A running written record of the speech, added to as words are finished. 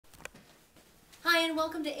and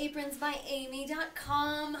welcome to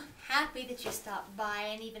apronsbyamy.com. Happy that you stopped by,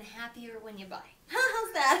 and even happier when you buy.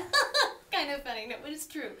 How's that? Kind of funny, no, but it's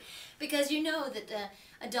true. Because you know that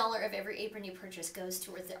 $1 of every apron you purchase goes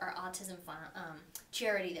towards our autism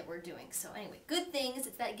charity that we're doing. So anyway, good things.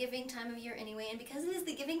 It's that giving time of year anyway, and because it is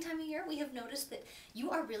the giving time of year, we have noticed that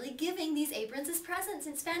you are really giving these aprons as presents.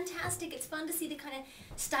 It's fantastic. It's fun to see the kind of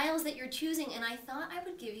styles that you're choosing, and I thought I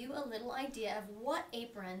would give you a little idea of what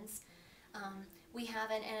aprons we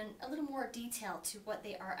have, and a little more detail to what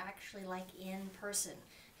they are actually like in person.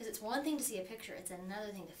 Because it's one thing to see a picture, it's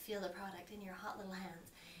another thing to feel the product in your hot little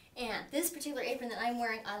hands. And this particular apron that I'm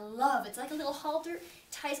wearing, I love. It's like a little halter,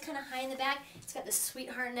 ties kind of high in the back. It's got this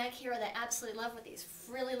sweetheart neck here that I absolutely love with these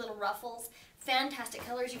frilly little ruffles. Fantastic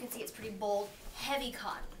colors. You can see it's pretty bold. Heavy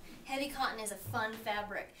cotton. Heavy cotton is a fun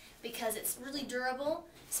fabric because it's really durable,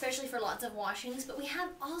 especially for lots of washings. But we have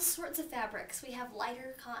all sorts of fabrics. We have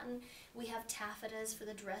lighter cotton. We have taffetas for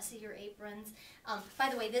the dressier aprons. By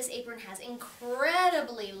the way, this apron has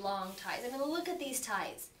incredibly long ties. I mean, look at these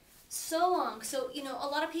ties. So long. So, you know, a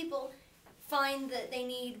lot of people find that they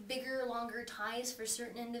need bigger, longer ties for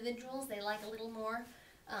certain individuals. They like a little more.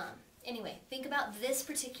 Anyway, think about this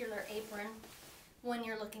particular apron when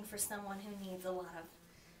you're looking for someone who needs a lot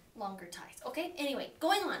of longer ties. Okay, anyway,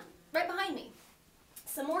 going on. Right behind me,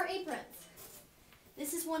 some more aprons.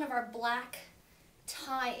 This is one of our black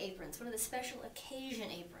tie aprons, one of the special occasion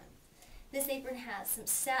aprons. This apron has some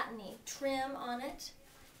satiny trim on it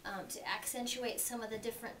to accentuate some of the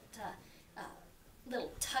different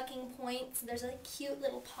little tucking points. There's a cute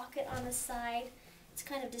little pocket on the side. It's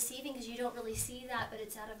kind of deceiving because you don't really see that, but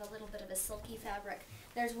it's out of a little bit of a silky fabric.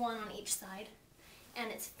 There's one on each side, and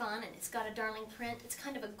it's fun, and it's got a darling print. It's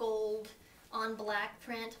kind of a gold on black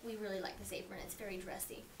print. We really like this apron. It's very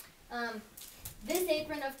dressy. This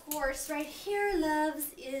apron, of course, right here, loves,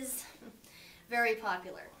 is very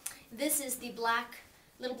popular. This is the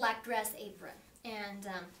little black dress apron, and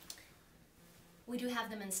we do have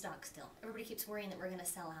them in stock still. Everybody keeps worrying that we're going to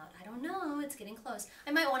sell out. I don't know. It's getting close.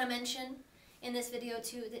 I might want to mention in this video,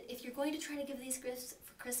 too, that if you're going to try to give these gifts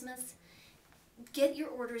for Christmas, get your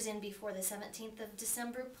orders in before the 17th of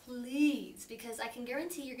December, please, because I can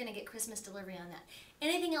guarantee you're going to get Christmas delivery on that.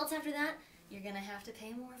 Anything else after that, you're going to have to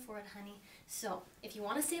pay more for it, honey. So, if you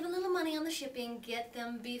want to save a little money on the shipping, get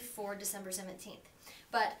them before December 17th.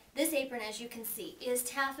 But this apron, as you can see, is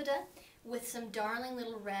taffeta with some darling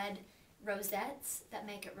little red rosettes that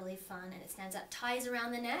make it really fun, and it stands out. Ties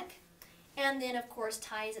around the neck, and then, of course,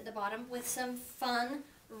 ties at the bottom with some fun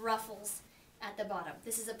ruffles at the bottom.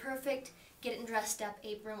 This is a perfect get it dressed up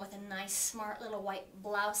apron with a nice, smart little white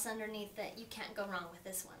blouse underneath it. You can't go wrong with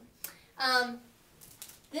this one.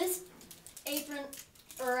 This apron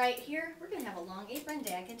right here, we're going to have a long apron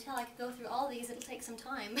day. I can tell I could go through all these. It'll take some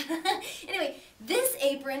time. Anyway, this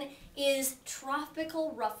apron is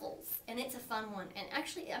tropical ruffles, and it's a fun one. And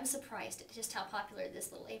actually, I'm surprised at just how popular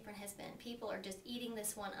this little apron has been. People are just eating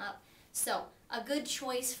this one up. So, a good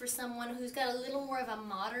choice for someone who's got a little more of a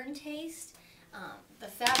modern taste. The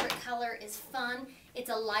fabric color is fun. It's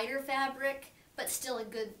a lighter fabric, but still a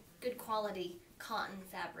good quality cotton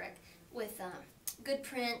fabric with good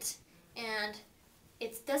print, and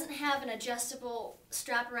it doesn't have an adjustable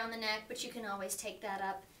strap around the neck, but you can always take that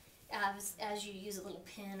up as you use a little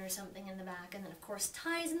pin or something in the back, and then of course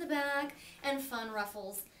ties in the back and fun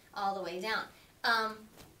ruffles all the way down. I'm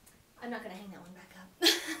not going to hang that one back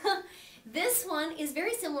up. This one is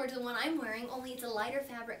very similar to the one I'm wearing, only it's a lighter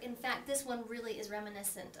fabric. In fact, this one really is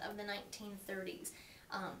reminiscent of the 1930s.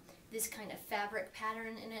 This kind of fabric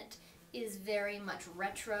pattern in it is very much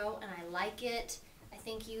retro, and I like it. I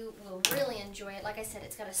think you will really enjoy it. Like I said,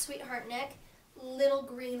 it's got a sweetheart neck, little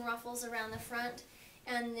green ruffles around the front,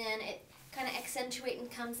 and then it kind of accentuates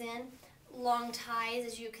and comes in. Long ties,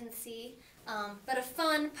 as you can see, but a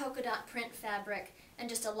fun polka dot print fabric and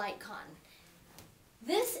just a light cotton.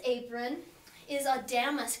 This apron is a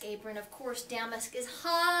damask apron. Of course, damask is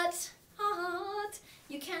hot, hot.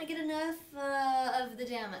 You can't get enough of the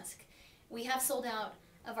damask. We have sold out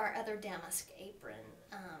of our other damask apron,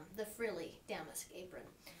 the frilly damask apron.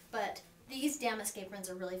 But these damask aprons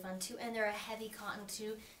are really fun too, and they're a heavy cotton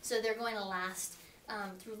too, so they're going to last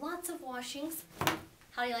through lots of washings.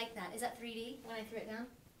 How do you like that? Is that 3D when I threw it down?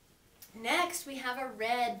 Next, we have a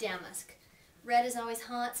red damask. Red is always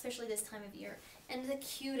hot, especially this time of year, and the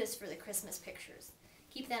cutest for the Christmas pictures.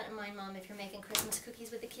 Keep that in mind, Mom, if you're making Christmas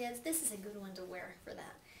cookies with the kids. This is a good one to wear for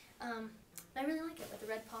that. I really like it with the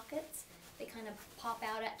red pockets. They kind of pop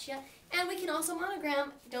out at you. And we can also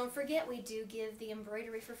monogram. Don't forget, we do give the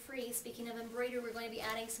embroidery for free. Speaking of embroidery, we're going to be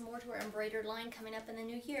adding some more to our embroidered line coming up in the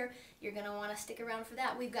new year. You're going to want to stick around for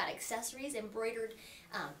that. We've got accessories, embroidered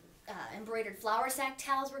flour sack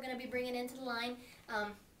towels we're going to be bringing into the line.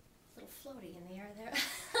 Little floaty in the air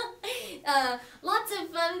there. Lots of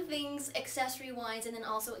fun things accessory-wise, and then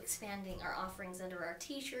also expanding our offerings under our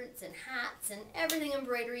t-shirts and hats and everything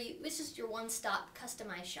embroidery. It's just your one-stop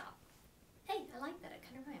customized shop. Hey, I like that. It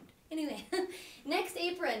kind of rhymed. Anyway, next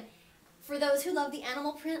apron. For those who love the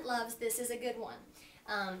animal print loves, this is a good one.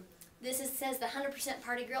 Says the 100%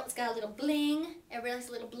 Party Girl. It's got a little bling. Everybody likes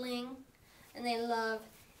a little bling. And they love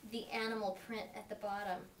the animal print at the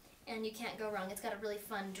bottom. And you can't go wrong. It's got a really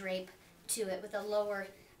fun drape to it with a lower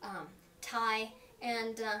tie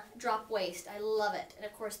and drop waist. I love it. And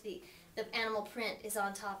of course the animal print is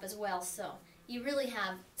on top as well. So you really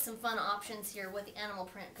have some fun options here with the animal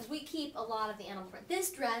print, because we keep a lot of the animal print. This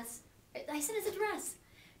dress, I said it's a dress.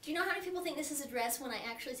 Do you know how many people think this is a dress when I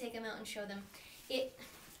actually take them out and show them?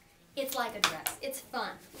 It's like a dress. It's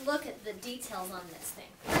fun. Look at the details on this thing.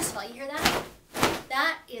 First of all, you hear that?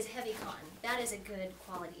 That is heavy cotton. That is a good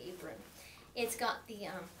quality apron. It's got the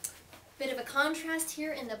bit of a contrast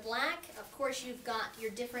here in the black. Of course, you've got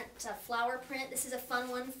your different flower print. This is a fun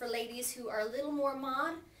one for ladies who are a little more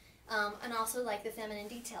mod and also like the feminine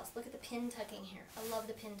details. Look at the pin tucking here. I love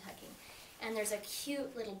the pin tucking. And there's a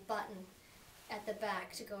cute little button at the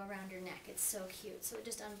back to go around your neck. It's so cute. So it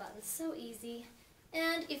just unbuttons so easy.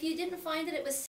 And if you didn't find that it was